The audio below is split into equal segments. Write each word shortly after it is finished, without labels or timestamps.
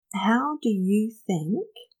how do you think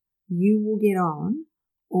you will get on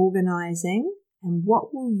organising, and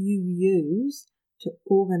what will you use to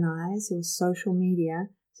organise your social media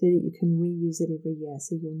so that you can reuse it every year,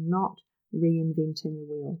 so you're not reinventing the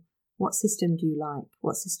wheel? What system do you like?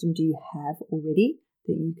 What system do you have already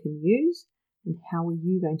that you can use? And how are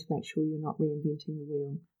you going to make sure you're not reinventing the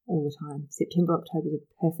wheel all the time? September, October is a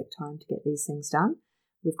perfect time to get these things done.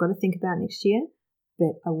 We've got to think about next year,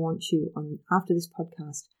 but I want you, after this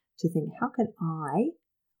podcast, to think, how can I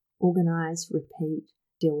organise, repeat,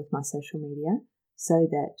 deal with my social media so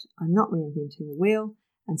that I'm not reinventing the wheel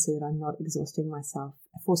and so that I'm not exhausting myself,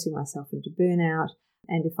 forcing myself into burnout.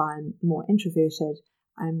 And if I'm more introverted,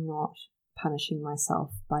 I'm not punishing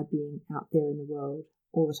myself by being out there in the world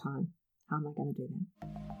all the time. How am I going to do that?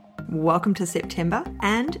 Welcome to September,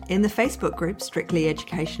 and in the Facebook group Strictly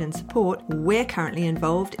Education and Support, we're currently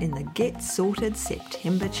involved in the Get Sorted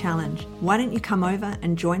September Challenge. Why don't you come over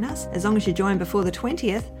and join us? As long as you join before the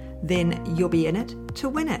 20th, then you'll be in it to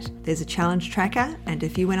win it. There's a challenge tracker, and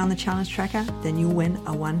if you win on the challenge tracker, then you'll win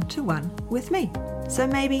a one-to-one with me. So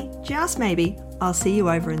maybe, just maybe, I'll see you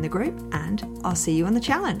over in the group and I'll see you on the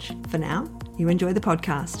challenge. For now, you enjoy the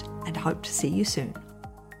podcast and hope to see you soon.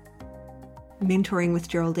 Mentoring with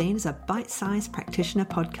Geraldine is a bite-sized practitioner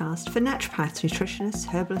podcast for naturopaths, nutritionists,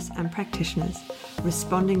 herbalists and practitioners,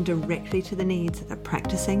 responding directly to the needs of a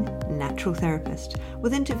practicing natural therapist.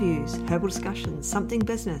 With interviews, herbal discussions, something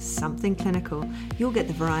business, something clinical, you'll get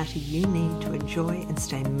the variety you need to enjoy and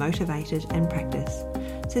stay motivated and practice.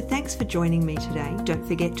 So thanks for joining me today. Don't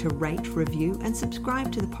forget to rate, review and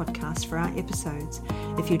subscribe to the podcast for our episodes.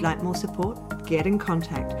 If you'd like more support, get in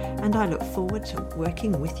contact, and I look forward to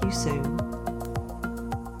working with you soon.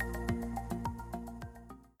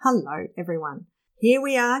 Hello everyone. Here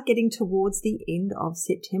we are getting towards the end of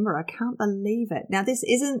September. I can't believe it. Now this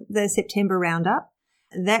isn't the September roundup.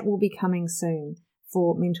 That will be coming soon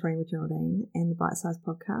for Mentoring with Geraldine and the Bite Size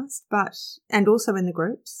podcast, and also in the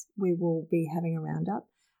groups we will be having a roundup.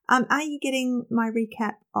 Are you getting my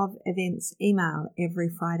recap of events email every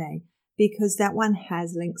Friday? Because that one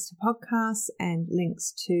has links to podcasts and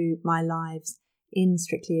links to my lives in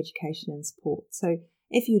Strictly Education and Support. So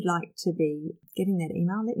if you'd like to be getting that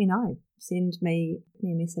email, let me know. Send me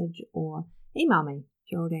a message or email me,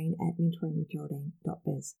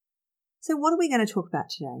 geraldine@mentoringwithgeraldine.biz. So what are we going to talk about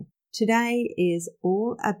today? Today is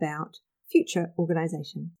all about future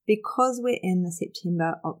organisation. Because we're in the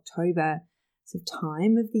September, October sort of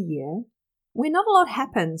time of the year, where not a lot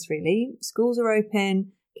happens really. Schools are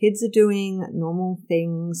open, kids are doing normal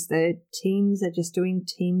things, the teams are just doing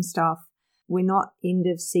team stuff. We're not end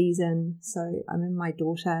of season. So I remember my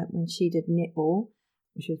daughter, when she did netball,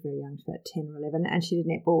 she was very young, she was about 10 or 11, and she did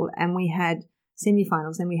netball, and we had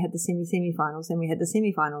semi-finals, then we had the semi-finals, then we had the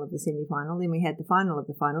semi-final of the semi-final, then we had the final of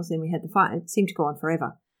the finals, then we had the final. It seemed to go on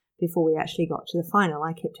forever before we actually got to the final.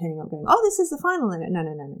 I kept turning up going, oh, this is the final. No.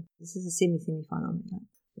 This is a semi-final.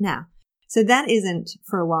 Now, so that isn't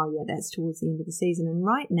for a while yet. That's towards the end of the season. And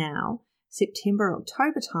right now, September,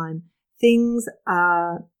 October time, things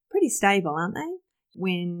are pretty stable, aren't they?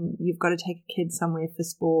 When you've got to take a kid somewhere for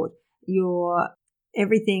sport,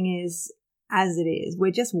 everything is as it is.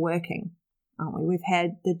 We're just working, aren't we? We've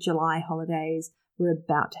had the July holidays. We're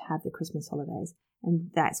about to have the Christmas holidays.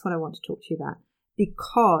 And that's what I want to talk to you about,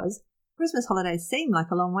 because Christmas holidays seem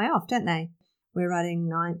like a long way off, don't they? We're running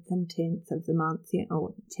 9th and 10th of the month,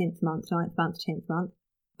 or 10th month, 9th month, 10th month.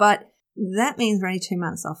 But that means we're only 2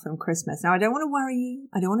 months off from Christmas. Now, I don't want to worry you.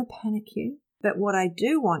 I don't want to panic you. But what I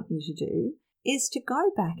do want you to do is to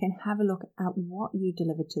go back and have a look at what you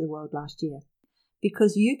delivered to the world last year.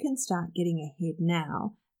 Because you can start getting ahead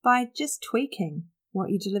now by just tweaking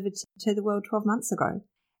what you delivered to the world 12 months ago.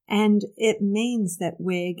 And it means that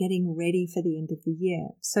we're getting ready for the end of the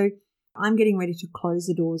year. So I'm getting ready to close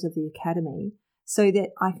the doors of the academy so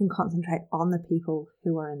that I can concentrate on the people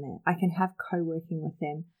who are in there. I can have co-working with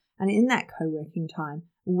them. And in that co-working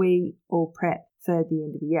time, we all prep for the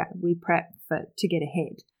end of the year. We prep to get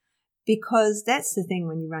ahead. Because that's the thing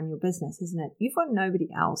when you run your business, isn't it? You've got nobody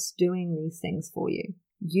else doing these things for you.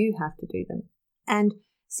 You have to do them. And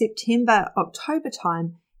September, October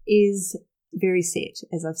time is very set,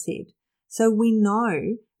 as I've said. So we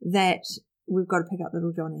know that we've got to pick up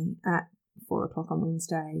little Johnny at 4 o'clock on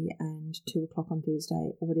Wednesday and 2 o'clock on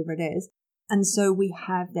Thursday or whatever it is. And so we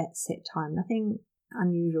have that set time. Nothing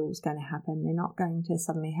unusual is going to happen. They're not going to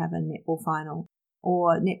suddenly have a netball final,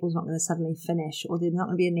 or netball's not going to suddenly finish, or there's not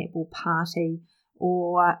going to be a netball party,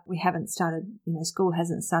 or we haven't started, school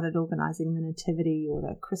hasn't started organising the nativity or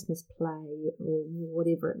the Christmas play or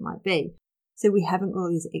whatever it might be. So we haven't got all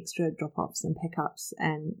these extra drop-offs and pickups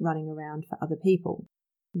and running around for other people.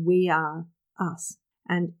 We are us.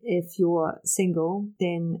 And if you're single,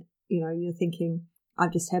 then, you're thinking,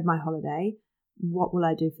 I've just had my holiday. What will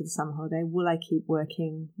I do for the summer holiday? Will I keep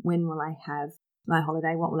working? When will I have my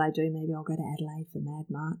holiday? What will I do? Maybe I'll go to Adelaide for Mad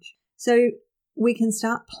March. So we can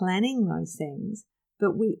start planning those things,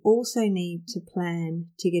 but we also need to plan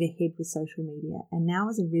to get ahead with social media. And now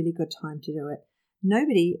is a really good time to do it.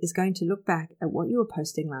 Nobody is going to look back at what you were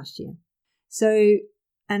posting last year. So,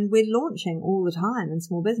 and we're launching all the time in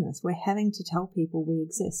small business. We're having to tell people we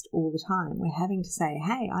exist all the time. We're having to say,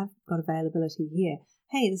 hey, I've got availability here.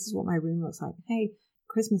 Hey, this is what my room looks like. Hey,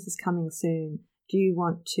 Christmas is coming soon. Do you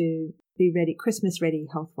want to be ready, Christmas ready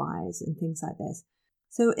health-wise and things like this?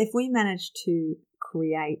 So if we manage to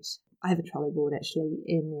create, I have a Trello board actually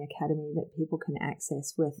in the academy that people can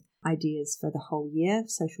access with ideas for the whole year,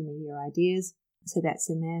 social media ideas. So that's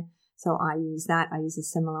in there. So I use that. I use a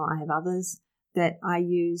similar, I have others that I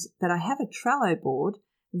use, but I have a Trello board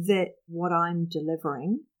that what I'm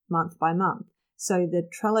delivering month by month. So the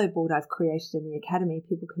Trello board I've created in the academy,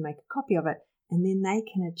 people can make a copy of it and then they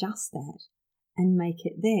can adjust that and make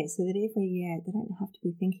it there so that every year they don't have to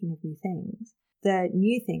be thinking of new things. The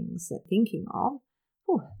new things they're thinking of,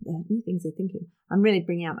 the new things they're thinking. I'm really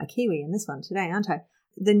bringing out my Kiwi in this one today, aren't I?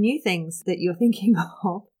 The new things that you're thinking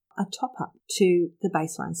of are top up to the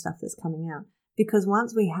baseline stuff that's coming out. Because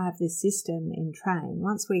once we have this system in train,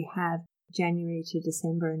 once we have January to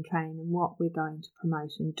December in train and what we're going to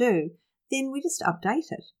promote and do, then we just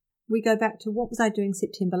update it. We go back to what was I doing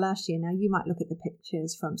September last year. Now, you might look at the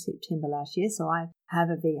pictures from September last year. So I have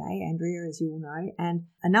a VA, Andrea, as you all know, and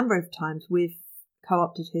a number of times we've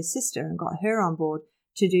co-opted her sister and got her on board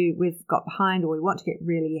to do, we've got behind or we want to get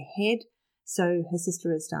really ahead. So her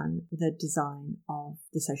sister has done the design of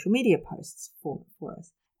the social media posts for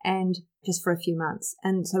us, and just for a few months.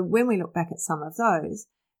 And so when we look back at some of those,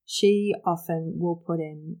 she often will put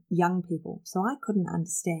in young people. So I couldn't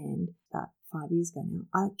understand that 5 years ago now.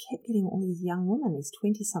 I kept getting all these young women, these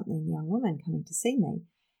 20-something young women coming to see me.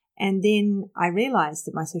 And then I realized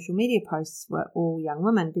that my social media posts were all young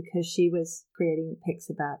women because she was creating pics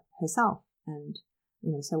about herself. And,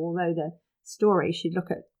 so although the story, she'd look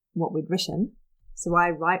at what we'd written. So I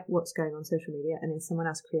write what's going on social media and then someone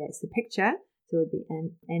else creates the picture. So it would be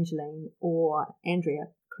Angeline or Andrea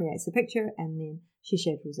creates the picture and then she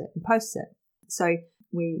schedules it and posts it. So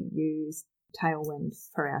we use Tailwind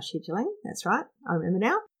for our scheduling. That's right. I remember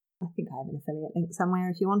now. I think I have an affiliate link somewhere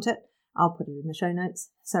if you want it. I'll put it in the show notes.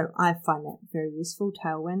 So I find that very useful,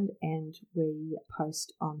 Tailwind, and we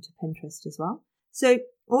post onto Pinterest as well. So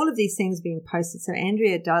all of these things being posted. So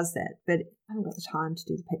Andrea does that, but I haven't got the time to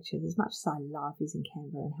do the pictures. As much as I love using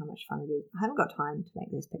Canva and how much fun it is, I haven't got time to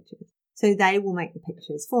make those pictures. So they will make the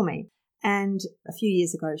pictures for me. And a few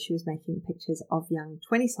years ago, she was making pictures of young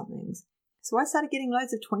 20-somethings. So I started getting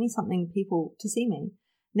loads of 20-something people to see me.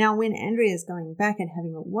 Now, when Andrea's going back and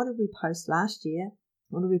having a look, what did we post last year?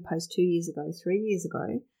 What did we post 2 years ago, 3 years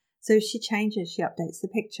ago? So she changes, she updates the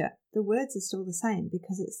picture. The words are still the same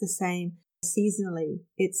because it's the same seasonally.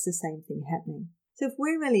 It's the same thing happening. So if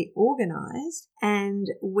we're really organized and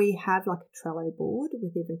we have like a Trello board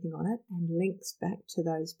with everything on it and links back to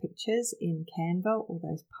those pictures in Canva or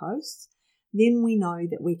those posts, then we know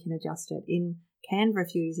that we can adjust it. In Canva,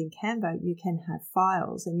 if you're using Canva, you can have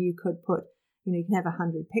files and you could put, you can have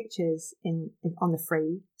 100 pictures on the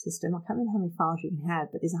free system. I can't remember how many files you can have,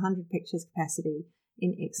 but there's 100 pictures capacity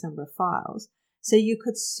in X number of files. So you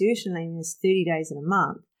could certainly, there's 30 days in a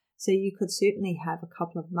month, so you could certainly have a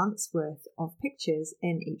couple of months worth of pictures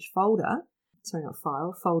in each folder,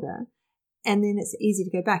 folder, and then it's easy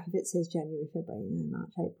to go back. If it says January, February,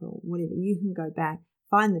 March, April, whatever, you can go back,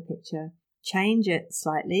 find the picture, change it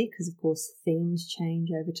slightly, because of course themes change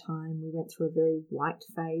over time. We went through a very white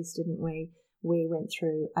phase, didn't we? We went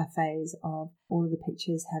through a phase of all of the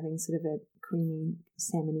pictures having sort of a creamy,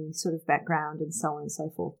 salmony sort of background and so on and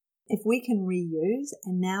so forth. If we can reuse,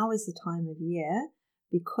 and now is the time of year,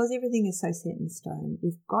 because everything is so set in stone,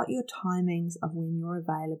 you've got your timings of when you're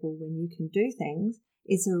available, when you can do things.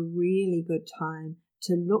 It's a really good time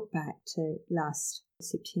to look back to last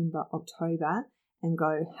September, October, and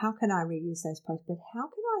go, how can I reuse those posts? But how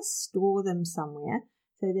can I store them somewhere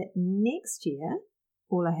so that next year,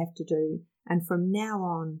 all I have to do, and from now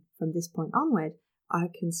on, from this point onward, I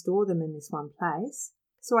can store them in this one place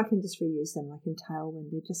so I can just reuse them like in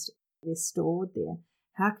Tailwind. They're stored there.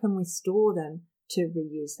 How can we store them to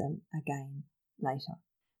reuse them again later?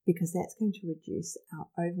 Because that's going to reduce our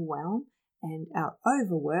overwhelm and our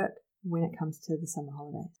overwork when it comes to the summer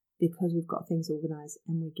holidays, because we've got things organised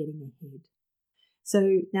and we're getting ahead.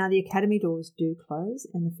 So now the academy doors do close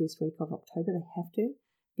in the first week of October. They have to,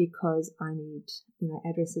 because I need,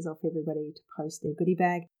 addresses off everybody to post their goodie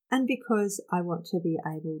bag, and because I want to be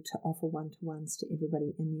able to offer one-to-ones to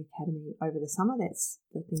everybody in the Academy over the summer. That's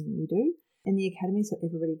the thing we do in the Academy, so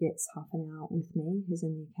everybody gets half an hour with me who's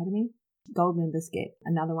in the Academy. Gold members get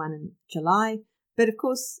another one in July. But of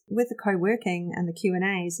course, with the co-working and the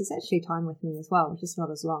Q&As, there's actually time with me as well, just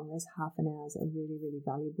not as long. Those half an hours are really, really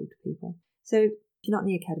valuable to people. So if you're not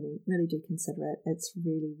in the Academy, really do consider it. It's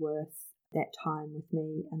really worth that time with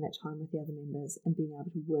me and that time with the other members and being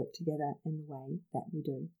able to work together in the way that we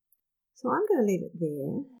do. So I'm going to leave it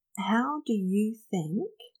there. How do you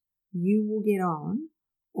think you will get on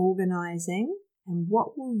organising, and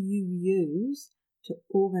what will you use to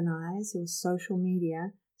organise your social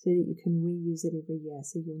media so that you can reuse it every year,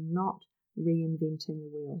 so you're not reinventing the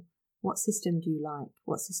wheel? What system do you like?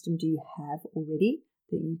 What system do you have already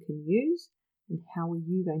that you can use? And how are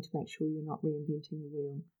you going to make sure you're not reinventing the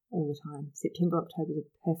wheel all the time? September, October is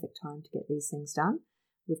a perfect time to get these things done.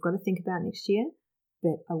 We've got to think about next year,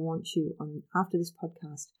 but I want you, after this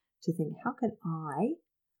podcast, to think, how can I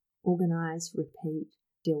organise, repeat,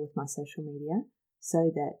 deal with my social media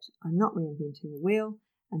so that I'm not reinventing the wheel,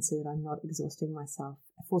 and so that I'm not exhausting myself,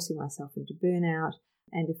 forcing myself into burnout.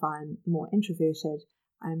 And if I'm more introverted,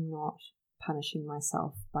 I'm not punishing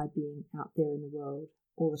myself by being out there in the world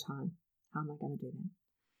all the time. How am I going to do that?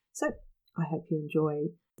 So I hope you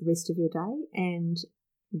enjoy the rest of your day, and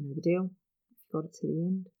you know the deal. If you got it to the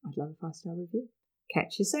end, I'd love a 5-star review.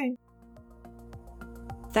 Catch you soon.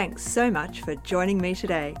 Thanks so much for joining me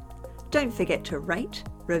today. Don't forget to rate,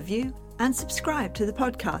 review, and subscribe to the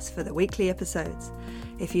podcast for the weekly episodes.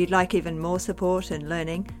 If you'd like even more support and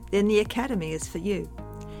learning, then the Academy is for you.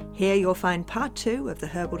 Here you'll find part 2 of the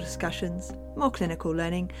herbal discussions, more clinical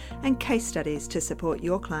learning, and case studies to support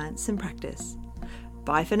your clients in practice.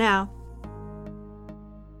 Bye for now.